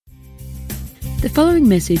The following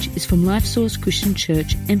message is from LifeSource Christian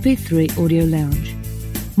Church MP3 Audio Lounge.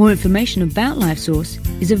 More information about LifeSource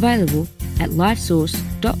is available at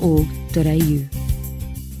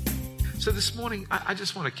lifesource.org.au. So this morning, I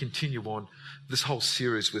just want to continue on this whole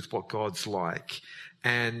series with what God's like.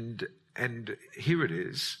 And here it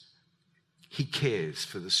is. He cares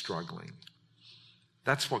for the struggling.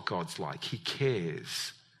 That's what God's like. He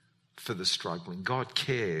cares for the struggling. God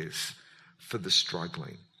cares for the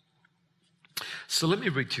struggling. So let me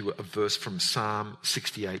read to you a verse from Psalm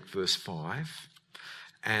 68, verse 5.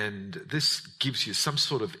 And this gives you some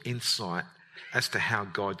sort of insight as to how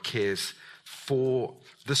God cares for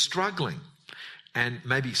the struggling. And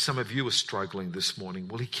maybe some of you are struggling this morning.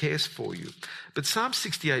 Well, he cares for you. But Psalm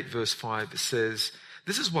 68, verse 5 says,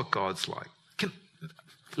 this is what God's like.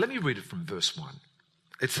 Let me read it from verse 1.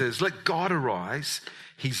 It says, let God arise,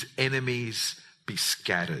 his enemies be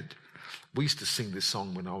scattered. We used to sing this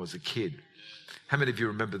song when I was a kid. How many of you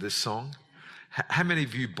remember this song? How many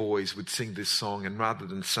of you boys would sing this song and rather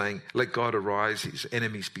than saying, let God arise, his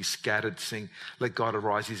enemies be scattered, sing, let God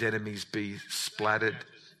arise, his enemies be splattered?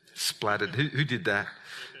 Who did that?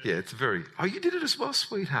 Yeah, it's oh, you did it as well,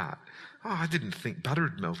 sweetheart. Oh, I didn't think butter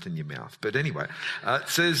would melt in your mouth. But anyway, it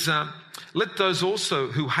says, let those also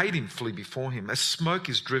who hate him flee before him. As smoke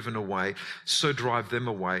is driven away, so drive them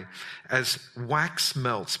away. As wax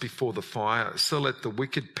melts before the fire, so let the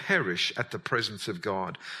wicked perish at the presence of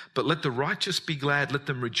God. But let the righteous be glad. Let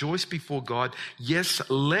them rejoice before God. Yes,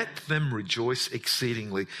 let them rejoice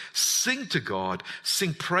exceedingly. Sing to God.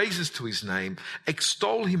 Sing praises to his name.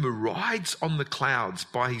 Extol him who rides on the clouds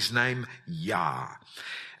by his name, Yah.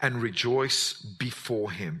 And rejoice before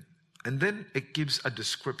him. And then it gives a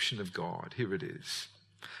description of God. Here it is.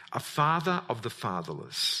 A father of the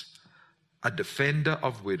fatherless, a defender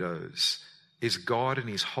of widows, is God in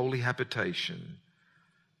his holy habitation.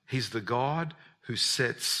 He's the God who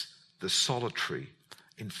sets the solitary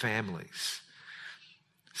in families.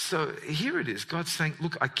 So here it is. God's saying,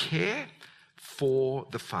 look, I care for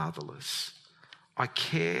the fatherless. I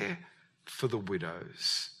care for the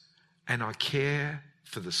widows. And I care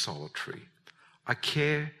for the solitary. I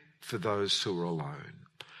care for those who are alone.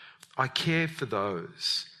 I care for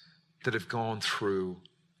those that have gone through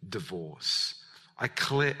divorce. I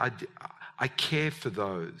care for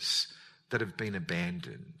those that have been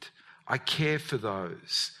abandoned. I care for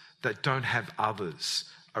those that don't have others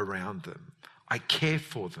around them. I care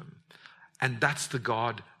for them. And that's the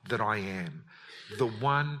God that I am, the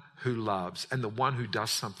one who loves and the one who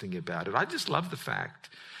does something about it. I just love the fact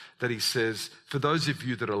that he says, for those of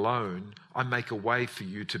you that are alone, I make a way for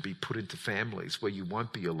you to be put into families where you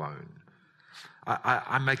won't be alone.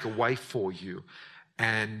 I make a way for you.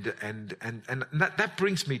 And that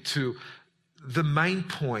brings me to the main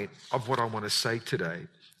point of what I want to say today.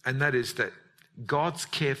 And that is that God's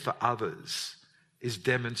care for others is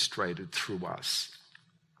demonstrated through us.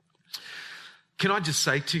 Can I just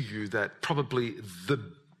say to you that probably the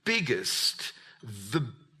biggest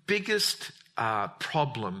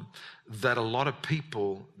problem that a lot of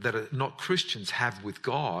people that are not Christians have with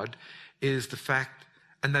God is the fact,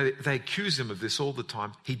 and they accuse him of this all the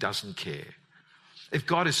time, he doesn't care. If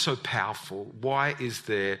God is so powerful, why is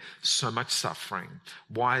there so much suffering?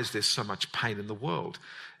 Why is there so much pain in the world?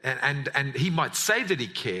 And he might say that he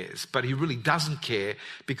cares, but he really doesn't care,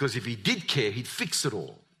 because if he did care, he'd fix it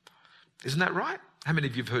all. Isn't that right? How many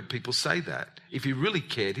of you have heard people say that? If he really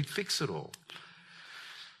cared, he'd fix it all.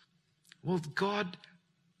 Well, God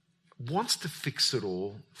wants to fix it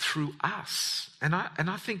all through us. And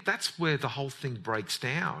I think that's where the whole thing breaks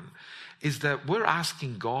down, is that we're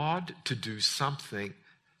asking God to do something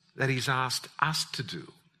that he's asked us to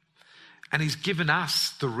do. And he's given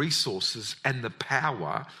us the resources and the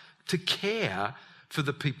power to care for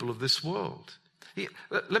the people of this world.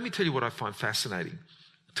 Let me tell you what I find fascinating.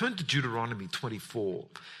 Turn to Deuteronomy 24.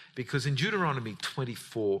 Because in Deuteronomy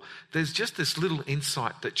 24, there's just this little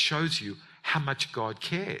insight that shows you how much God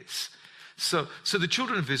cares. So the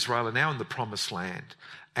children of Israel are now in the promised land,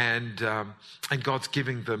 and God's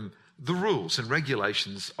giving them the rules and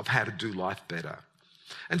regulations of how to do life better.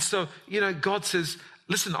 And so, God says,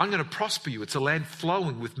 listen, I'm going to prosper you. It's a land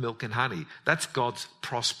flowing with milk and honey. That's God's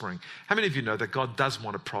prospering. How many of you know that God does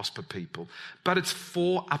want to prosper people? But it's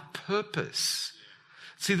for a purpose.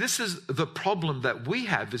 See, this is the problem that we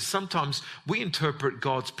have, is sometimes we interpret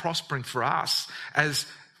God's prospering for us as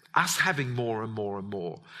us having more and more and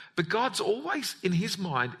more. But God's always, in his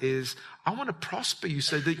mind, is, I want to prosper you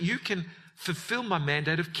so that you can fulfill my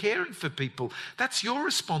mandate of caring for people. That's your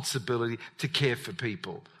responsibility, to care for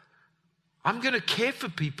people. I'm going to care for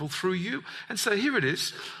people through you. And so here it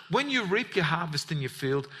is. When you reap your harvest in your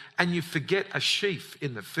field and you forget a sheaf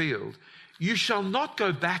in the field, you shall not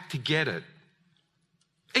go back to get it.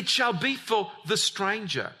 It shall be for the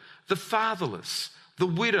stranger, the fatherless, the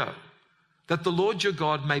widow, that the Lord your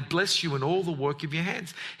God may bless you in all the work of your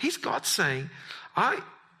hands. He's God saying, I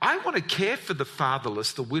want to care for the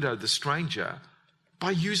fatherless, the widow, the stranger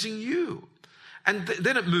by using you. And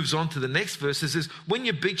then it moves on to the next verse. It says, when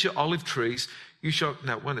you beat your olive trees, you shall...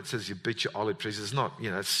 Now, when it says you beat your olive trees, it's not,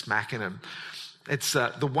 smacking them. It's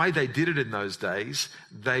the way they did it in those days.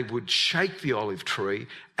 They would shake the olive tree,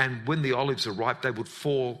 and when the olives are ripe, they would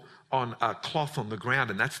fall on a cloth on the ground,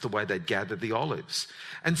 and that's the way they'd gather the olives.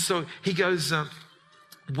 And so he goes,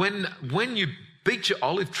 when you beat your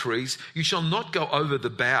olive trees, you shall not go over the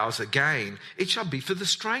boughs again. It shall be for the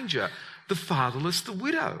stranger, the fatherless, the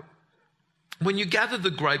widow. When you gather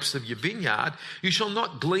the grapes of your vineyard, you shall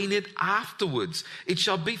not glean it afterwards. It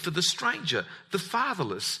shall be for the stranger, the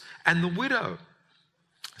fatherless, and the widow.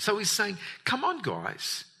 So he's saying, come on,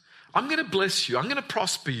 guys. I'm going to bless you. I'm going to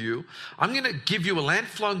prosper you. I'm going to give you a land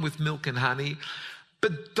flowing with milk and honey.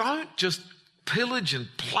 But don't just pillage and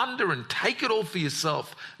plunder and take it all for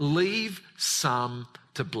yourself. Leave some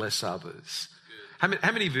to bless others. How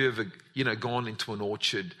many of you have ever, gone into an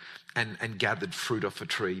orchard and gathered fruit off a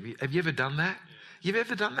tree? Have you ever done that? You've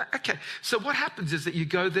ever done that? Okay. So what happens is that you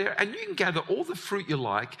go there and you can gather all the fruit you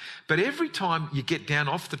like, but every time you get down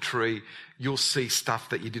off the tree, you'll see stuff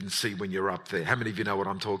that you didn't see when you're up there. How many of you know what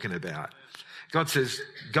I'm talking about? God says,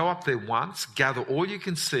 go up there once, gather all you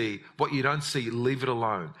can see. What you don't see, leave it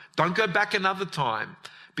alone. Don't go back another time,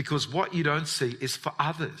 because what you don't see is for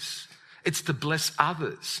others. It's to bless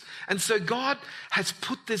others. And so God has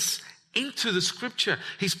put this into the scripture.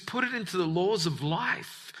 He's put it into the laws of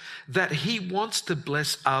life, that he wants to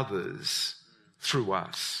bless others through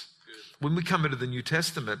us. When we come into the New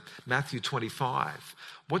Testament, Matthew 25,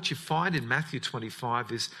 what you find in Matthew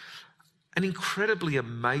 25 is an incredibly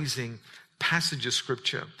amazing passage of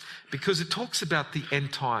scripture, because it talks about the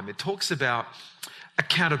end time. It talks about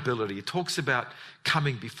accountability. It talks about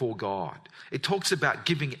coming before God. It talks about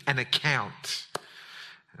giving an account.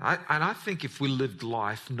 And I think if we lived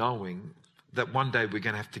life knowing that one day we're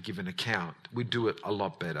going to have to give an account, we'd do it a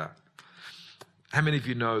lot better. How many of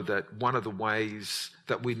you know that one of the ways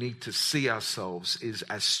that we need to see ourselves is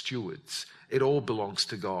as stewards? It all belongs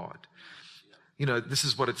to God. This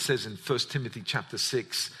is what it says in 1 Timothy chapter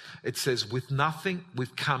 6. It says, with nothing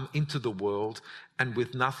we've come into the world, and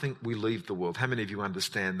with nothing we leave the world. How many of you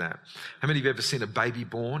understand that? How many of you ever seen a baby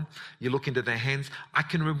born? You look into their hands. I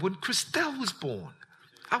can remember when Christelle was born.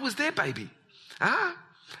 I was there, baby.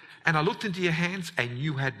 And I looked into your hands and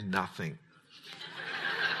you had nothing.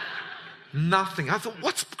 Nothing. I thought,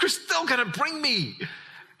 what's Christelle going to bring me?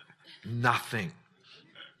 Nothing.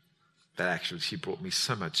 But actually, she brought me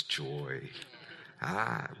so much joy.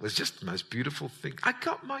 It was just the most beautiful thing. I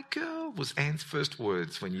got my girl, was Anne's first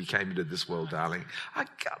words when you came into this world, darling. I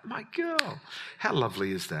got my girl. How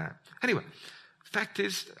lovely is that? Anyway, fact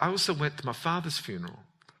is, I also went to my father's funeral.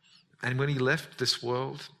 And when he left this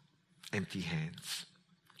world, empty hands.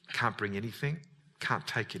 Can't bring anything, can't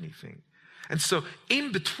take anything. And so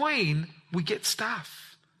in between, we get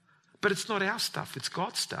stuff. But it's not our stuff, it's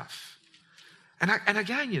God's stuff. And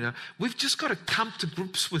again, we've just got to come to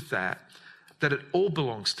grips with that it all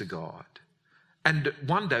belongs to God. And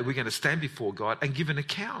one day we're going to stand before God and give an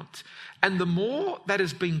account. And the more that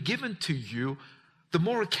has been given to you, the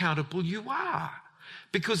more accountable you are.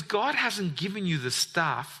 Because God hasn't given you the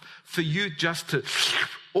stuff for you just to,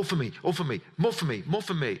 all for me, more for me, more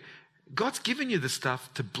for me. God's given you the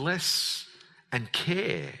stuff to bless and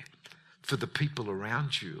care for the people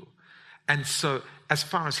around you. And so as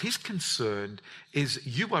far as he's concerned, is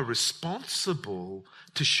you are responsible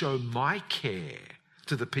to show my care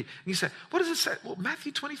to the people. And you say, what does it say? Well,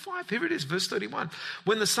 Matthew 25, here it is, verse 31.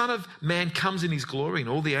 When the Son of Man comes in his glory and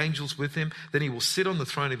all the angels with him, then he will sit on the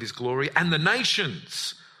throne of his glory and the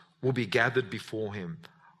nations will be gathered before him.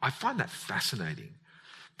 I find that fascinating,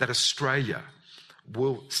 that Australia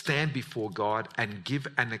will stand before God and give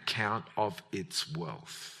an account of its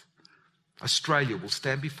wealth. Australia will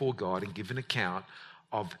stand before God and give an account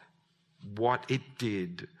of what it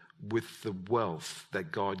did with the wealth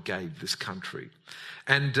that God gave this country.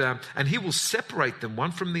 And he will separate them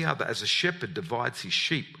one from the other as a shepherd divides his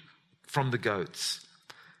sheep from the goats.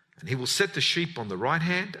 And he will set the sheep on the right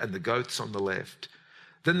hand and the goats on the left.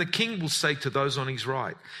 Then the king will say to those on his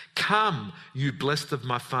right, come, you blessed of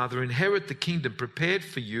my Father, inherit the kingdom prepared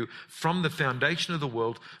for you from the foundation of the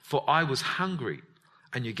world, for I was hungry,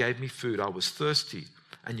 and you gave me food. I was thirsty,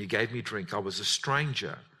 and you gave me drink. I was a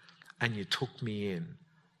stranger, and you took me in.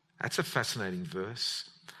 That's a fascinating verse.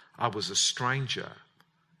 I was a stranger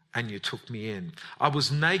and you took me in. I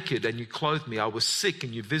was naked and you clothed me. I was sick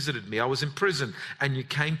and you visited me. I was in prison and you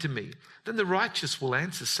came to me. Then the righteous will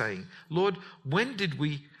answer saying, Lord, when did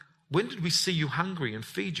we see you hungry and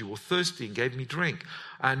feed you, or thirsty and gave me drink?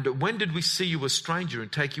 And when did we see you a stranger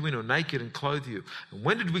and take you in, or naked and clothe you? And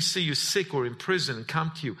when did we see you sick or in prison and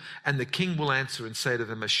come to you? And the king will answer and say to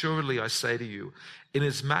them, assuredly I say to you,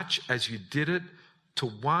 inasmuch as you did it to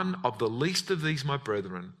one of the least of these my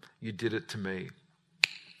brethren, you did it to me.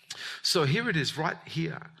 So here it is right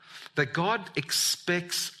here, that God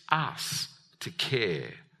expects us to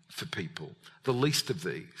care for people, the least of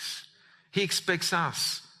these. He expects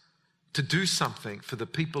us to do something for the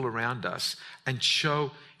people around us and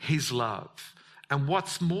show his love. And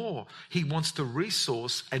what's more, he wants to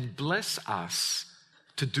resource and bless us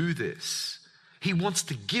to do this. He wants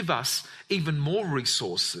to give us even more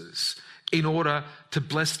resources in order to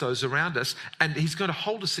bless those around us. And he's going to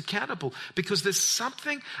hold us accountable, because there's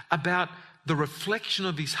something about the reflection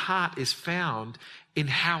of his heart is found in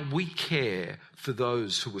how we care for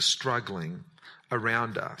those who are struggling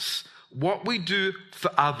around us. What we do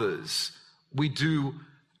for others, we do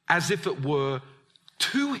as if it were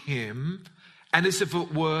to him and as if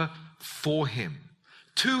it were for him.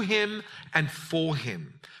 To him and for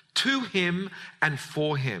him. To him and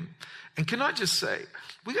for him. And can I just say,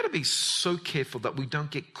 we got to be so careful that we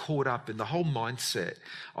don't get caught up in the whole mindset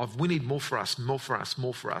of we need more for us, more for us,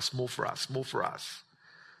 more for us, more for us, more for us,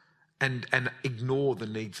 and ignore the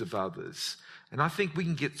needs of others. And I think we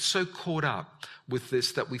can get so caught up with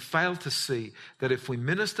this that we fail to see that if we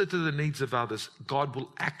minister to the needs of others, God will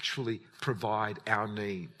actually provide our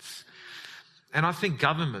needs. And I think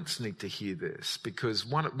governments need to hear this, because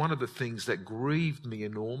one of the things that grieved me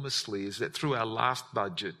enormously is that through our last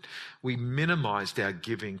budget, we minimized our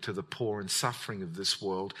giving to the poor and suffering of this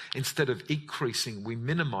world. Instead of increasing, we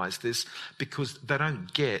minimize this because they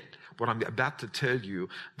don't get what I'm about to tell you,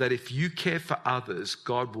 that if you care for others,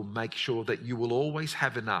 God will make sure that you will always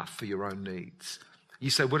have enough for your own needs. You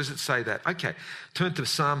say, what does it say that? Okay, turn to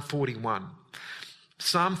Psalm 41.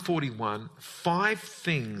 Psalm 41, 5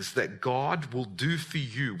 things that God will do for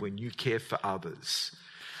you when you care for others.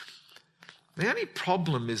 The only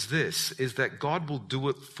problem is this, is that God will do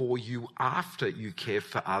it for you after you care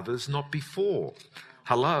for others, not before.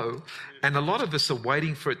 Hello? And a lot of us are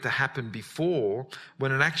waiting for it to happen before,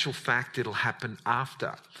 when in actual fact it'll happen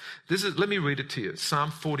after. Let me read it to you. Psalm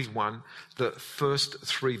 41, the first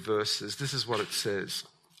 3 verses. This is what it says.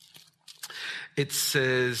 It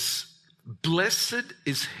says, blessed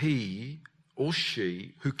is he or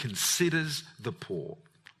she who considers the poor.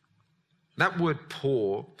 That word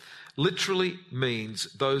poor literally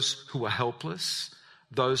means those who are helpless,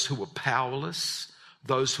 those who are powerless,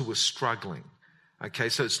 those who are struggling. Okay,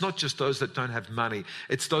 so it's not just those that don't have money,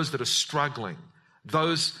 it's those that are struggling,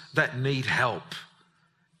 those that need help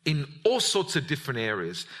in all sorts of different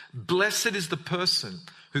areas. Blessed is the person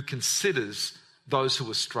who considers those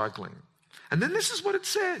who are struggling. And then this is what it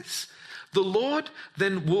says. The Lord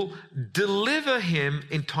then will deliver him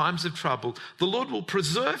in times of trouble. The Lord will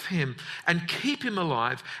preserve him and keep him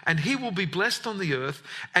alive, and he will be blessed on the earth,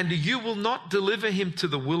 and you will not deliver him to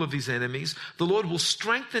the will of his enemies. The Lord will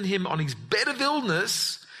strengthen him on his bed of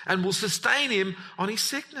illness and will sustain him on his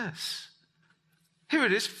sickness. Here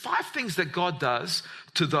it is, 5 things that God does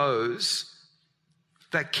to those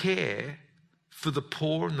that care for the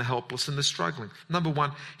poor and the helpless and the struggling. Number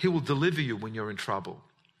 1, he will deliver you when you're in trouble.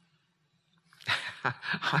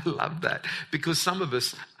 I love that, because some of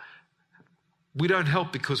us, we don't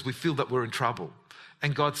help because we feel that we're in trouble.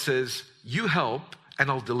 And God says, you help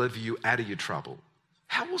and I'll deliver you out of your trouble.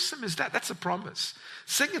 How awesome is that? That's a promise.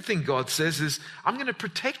 Second thing God says is, I'm going to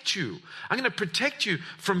protect you. I'm going to protect you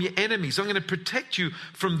from your enemies. I'm going to protect you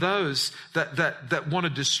from those that want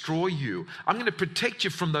to destroy you. I'm going to protect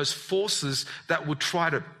you from those forces that will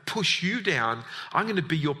try to push you down. I'm going to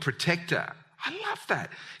be your protector. I love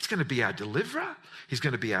that. He's going to be our deliverer. He's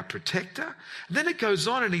going to be our protector. And then it goes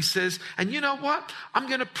on and he says, and you know what? I'm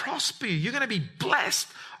going to prosper you. You're going to be blessed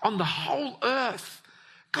on the whole earth.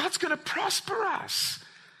 God's going to prosper us.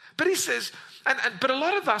 But he says, but a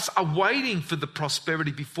lot of us are waiting for the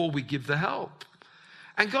prosperity before we give the help.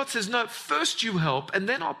 And God says, no, first you help and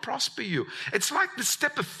then I'll prosper you. It's like the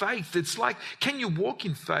step of faith. It's like, can you walk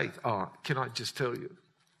in faith? Oh, can I just tell you?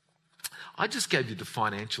 I just gave you the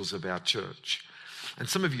financials of our church. And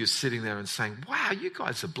some of you are sitting there and saying, wow, you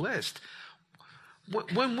guys are blessed.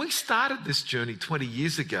 When we started this journey 20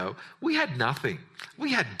 years ago, we had nothing.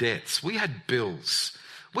 We had debts. We had bills.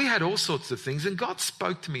 We had all sorts of things. And God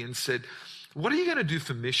spoke to me and said, What are you going to do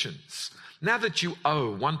for missions? Now that you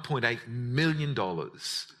owe $1.8 million,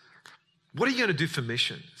 what are you going to do for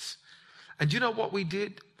missions? And do you know what we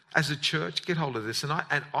did as a church? Get hold of this. And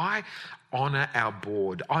I honor our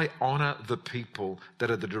board. I honor the people that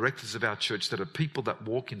are the directors of our church, that are people that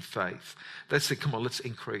walk in faith. They said, come on, let's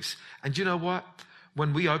increase. And do you know what?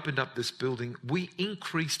 When we opened up this building, we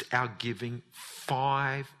increased our giving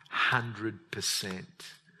 500%.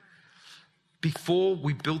 Before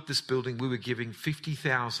we built this building, we were giving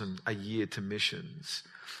 $50,000 a year to missions.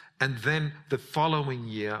 And then the following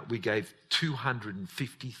year, we gave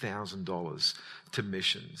 $250,000 to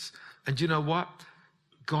missions. And you know what?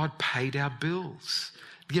 God paid our bills.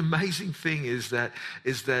 The amazing thing is that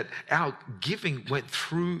our giving went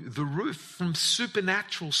through the roof from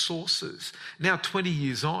supernatural sources. Now, 20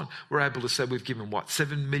 years on, we're able to say we've given,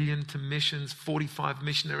 $7 million to missions, 45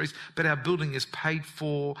 missionaries, but our building is paid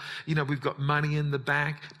for. We've got money in the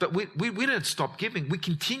bank, but we don't stop giving. We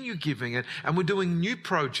continue giving it, and we're doing new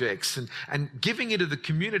projects and giving into the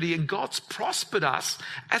community, and God's prospered us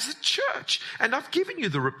as a church. And I've given you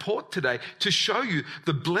the report today to show you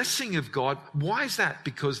the blessing of God. Why is that?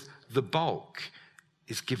 Because the bulk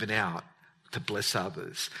is given out to bless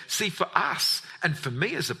others. See, for us and for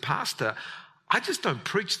me as a pastor, I just don't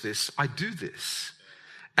preach this, I do this.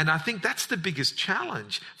 And I think that's the biggest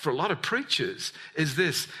challenge for a lot of preachers is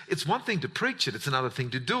this. It's one thing to preach it, it's another thing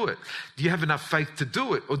to do it. Do you have enough faith to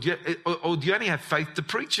do it? Or do you only have faith to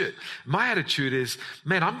preach it? My attitude is,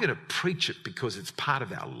 man, I'm going to preach it because it's part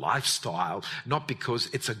of our lifestyle, not because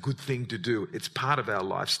it's a good thing to do. It's part of our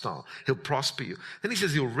lifestyle. He'll prosper you. Then he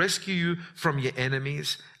says he'll rescue you from your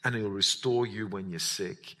enemies and he'll restore you when you're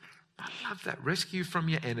sick. I love that. Rescue you from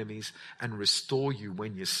your enemies and restore you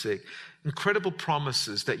when you're sick. Incredible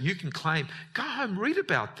promises that you can claim. Go home, read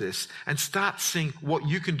about this and start seeing what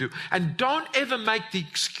you can do. And don't ever make the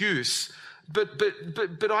excuse, but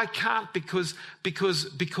I can't because,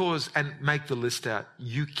 and make the list out.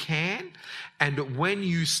 You can. And when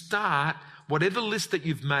you start, whatever list that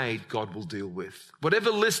you've made, God will deal with. Whatever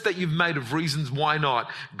list that you've made of reasons why not,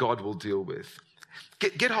 God will deal with.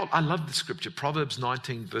 Get hold. I love the scripture, Proverbs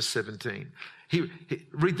 19, verse 17.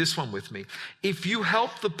 Read this one with me. If you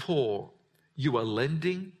help the poor, you are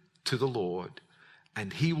lending to the Lord,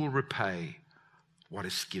 and he will repay what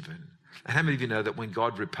is given. And how many of you know that when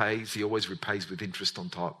God repays, he always repays with interest on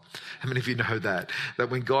top? How many of you know that? That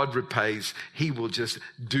when God repays, he will just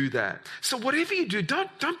do that. So whatever you do,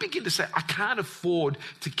 don't begin to say, I can't afford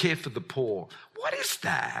to care for the poor. What is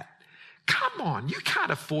that? Come on, you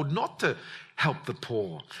can't afford not to help the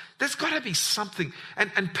poor. There's got to be something.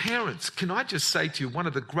 And parents, can I just say to you, one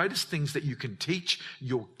of the greatest things that you can teach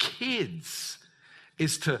your kids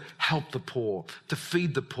is to help the poor, to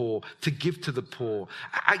feed the poor, to give to the poor.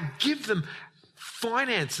 I give them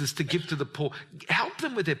finances to give to the poor. Help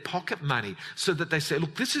them with their pocket money so that they say,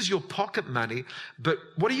 look, this is your pocket money, but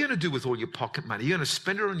what are you going to do with all your pocket money? You're going to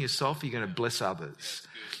spend it on yourself, or you're going to bless others?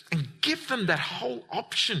 And give them that whole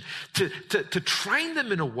option to train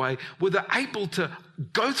them in a way where they're able to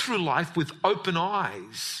go through life with open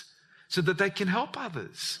eyes so that they can help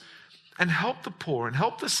others and help the poor and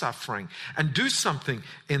help the suffering and do something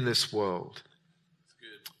in this world.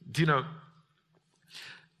 Do you know,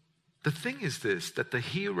 the thing is this, that the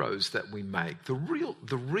heroes that we make, the real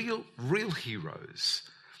heroes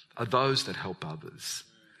are those that help others.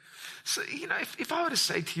 So, if I were to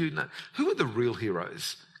say to you, who are the real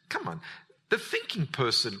heroes? Come on, the thinking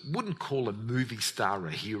person wouldn't call a movie star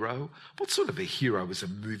a hero. What sort of a hero is a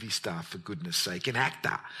movie star, for goodness sake? An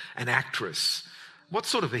actor, an actress. What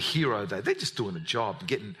sort of a hero are they? They're just doing a job and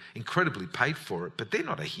getting incredibly paid for it, but they're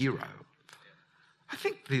not a hero. I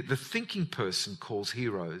think the thinking person calls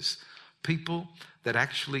heroes people that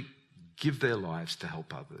actually give their lives to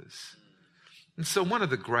help others. And so one of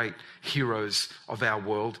the great heroes of our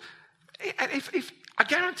world, and if I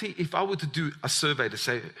guarantee if I were to do a survey to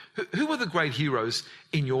say, who are the great heroes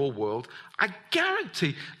in your world? I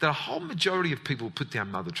guarantee that a whole majority of people put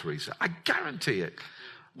down Mother Teresa. I guarantee it.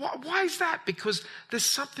 Why is that? Because there's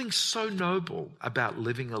something so noble about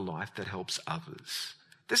living a life that helps others.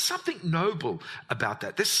 There's something noble about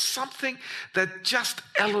that. There's something that just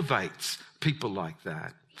elevates people like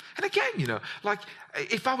that. And again, like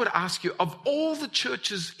if I were to ask you, of all the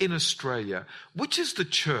churches in Australia, which is the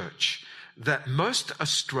church that most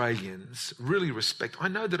Australians really respect? I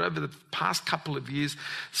know that over the past couple of years,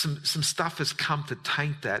 some stuff has come to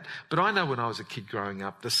taint that. But I know when I was a kid growing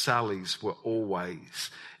up, the Sallys were always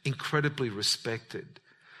incredibly respected.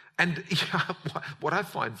 And what I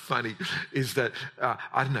find funny is that,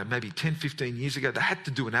 I don't know, maybe 10, 15 years ago, they had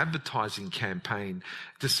to do an advertising campaign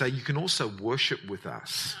to say, you can also worship with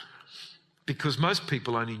us. because most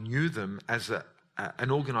people only knew them as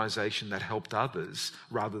an organization that helped others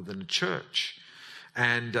rather than a church.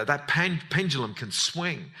 And that pendulum can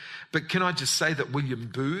swing. But can I just say that William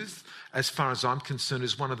Booth, as far as I'm concerned,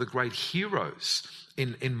 is one of the great heroes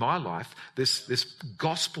in my life. This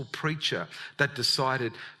gospel preacher that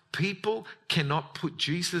decided people cannot put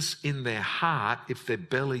Jesus in their heart if their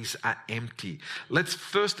bellies are empty. Let's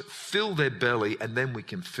first fill their belly and then we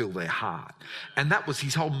can fill their heart. And that was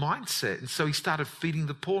his whole mindset. And so he started feeding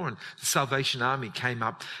the poor, and the Salvation Army came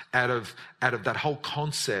up out of that whole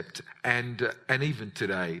concept. And even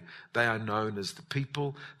today, they are known as the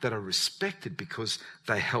people that are respected because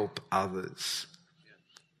they help others.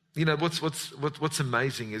 You know, what's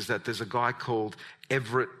amazing is that there's a guy called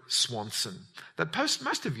Everett Swanson. That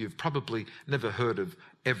most of you have probably never heard of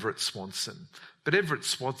Everett Swanson. But Everett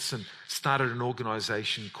Swanson started an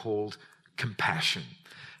organization called Compassion.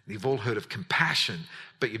 You've all heard of Compassion,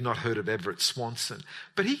 but you've not heard of Everett Swanson.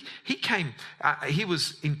 But he came, he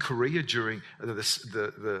was in Korea during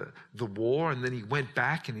the war, and then he went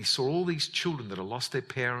back and he saw all these children that had lost their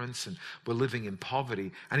parents and were living in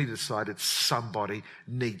poverty, and he decided somebody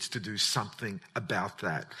needs to do something about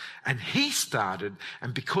that. And he started,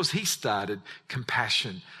 and because he started,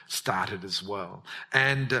 Compassion started as well.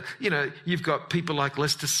 And, you've got people like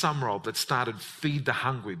Lester Sumrall that started Feed the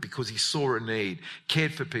Hungry because he saw a need,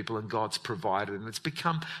 cared for people, and God's provided. And it's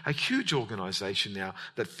become a huge organization now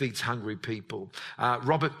that feeds hungry people.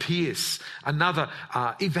 Robert Pierce, another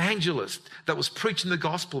evangelist that was preaching the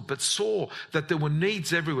gospel but saw that there were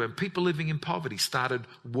needs everywhere and people living in poverty, started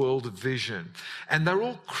World Vision. And they're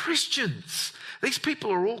all Christians. These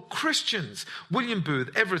people are all Christians. William Booth,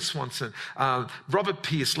 Everett Swanson, Robert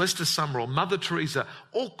Pierce, Lester Sumrall, Mother Teresa,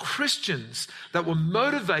 all Christians that were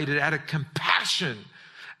motivated out of compassion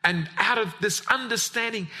and out of this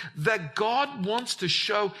understanding that God wants to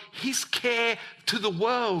show his care to the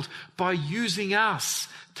world by using us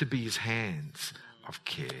to be his hands of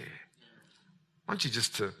care. I want you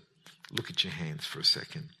just to look at your hands for a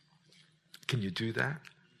second. Can you do that?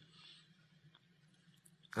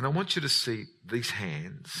 And I want you to see these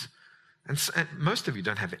hands. And most of you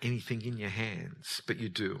don't have anything in your hands, but you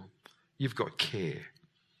do. You've got care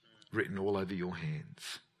written all over your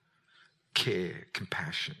hands. Care,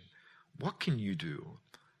 compassion. What can you do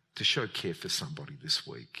to show care for somebody this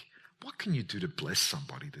week? What can you do to bless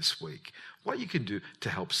somebody this week? What you can do to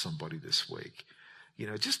help somebody this week?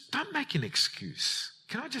 Just don't make an excuse.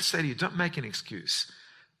 Can I just say to you, don't make an excuse.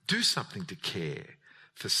 Do something to care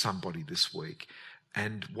for somebody this week.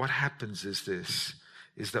 And what happens is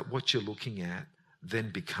that what you're looking at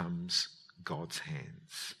then becomes God's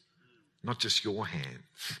hands. Not just your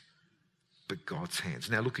hands, but God's hands.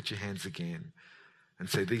 Now look at your hands again and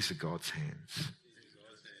say, these are God's hands.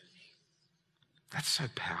 That's so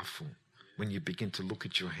powerful when you begin to look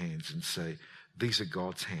at your hands and say, these are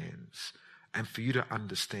God's hands. And for you to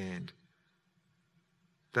understand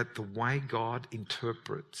that the way God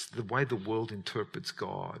interprets, the way the world interprets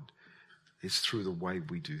God is through the way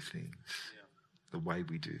we do things. The way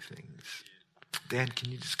we do things. Dan,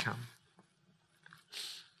 can you just come?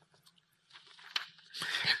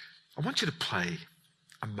 I want you to play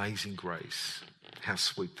Amazing Grace. How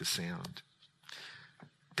sweet the sound.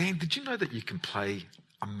 Dan, did you know that you can play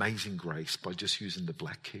Amazing Grace by just using the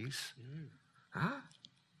black keys? Huh? I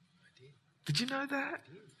did you know that?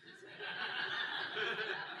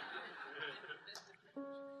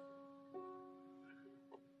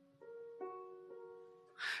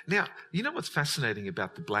 Now, you know what's fascinating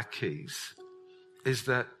about the black keys is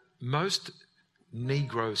that most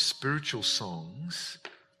Negro spiritual songs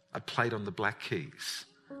are played on the black keys.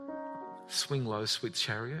 Swing Low, Sweet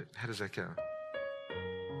Chariot. How does that go?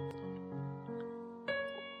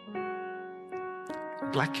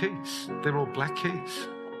 Black keys. They're all black keys.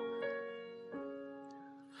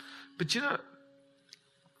 But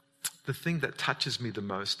the thing that touches me the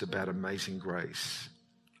most about Amazing Grace,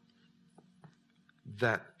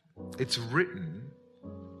 that it's written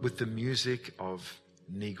with the music of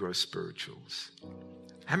Negro spirituals.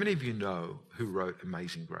 How many of you know who wrote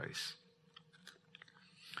Amazing Grace?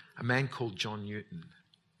 A man called John Newton.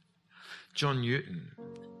 John Newton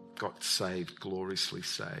got saved, gloriously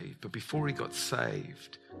saved. But before he got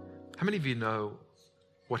saved, how many of you know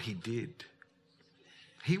what he did?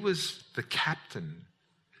 He was the captain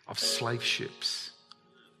of slave ships.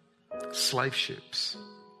 Slave ships.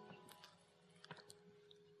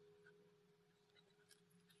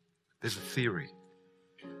 There's a theory.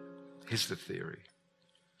 Here's the theory.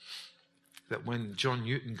 That when John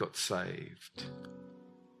Newton got saved,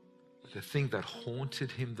 the thing that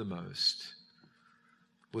haunted him the most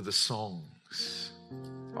were the songs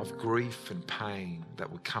of grief and pain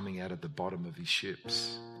that were coming out of the bottom of his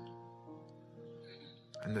ships.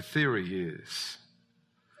 And the theory is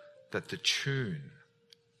that the tune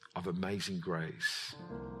of Amazing Grace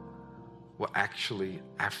were actually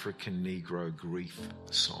African Negro grief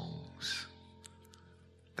songs.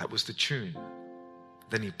 That was the tune.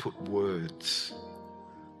 Then he put words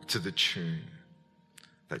to the tune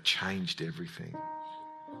that changed everything.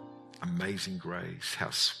 Amazing grace, how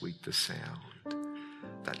sweet the sound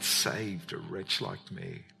that saved a wretch like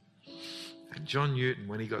me. And John Newton,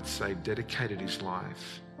 when he got saved, dedicated his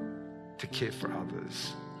life to care for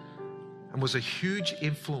others and was a huge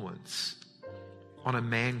influence on a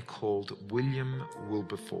man called William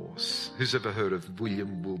Wilberforce. Who's ever heard of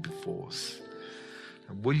William Wilberforce?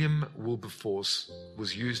 And William Wilberforce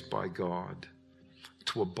was used by God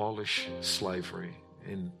to abolish slavery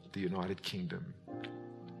in the United Kingdom.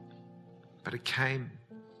 But it came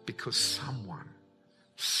because someone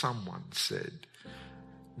said,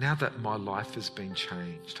 now that my life has been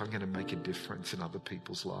changed, I'm going to make a difference in other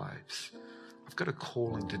people's lives. I've got a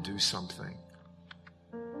calling to do something.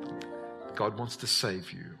 God wants to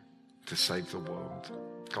save you, to save the world.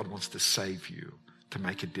 God wants to save you to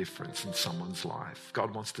make a difference in someone's life.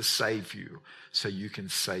 God wants to save you so you can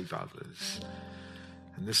save others.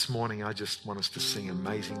 And this morning, I just want us to sing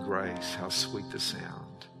Amazing Grace, how sweet the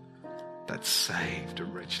sound that saved a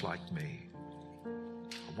wretch like me.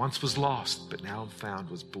 I once was lost, but now I'm found,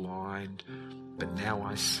 was blind, but now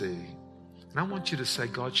I see. And I want you to say,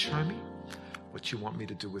 God, show me what you want me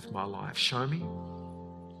to do with my life. Show me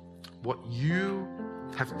what you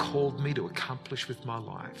have called me to accomplish with my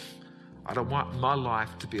life. I don't want my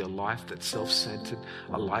life to be a life that's self-centered,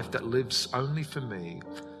 a life that lives only for me,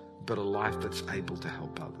 but a life that's able to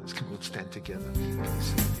help others. Come on, let's stand together.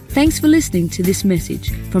 Thanks for listening to this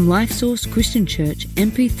message from LifeSource Christian Church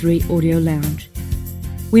MP3 Audio Lounge.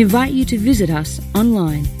 We invite you to visit us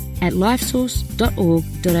online at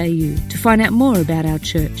lifesource.org.au to find out more about our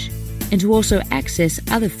church and to also access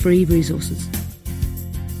other free resources.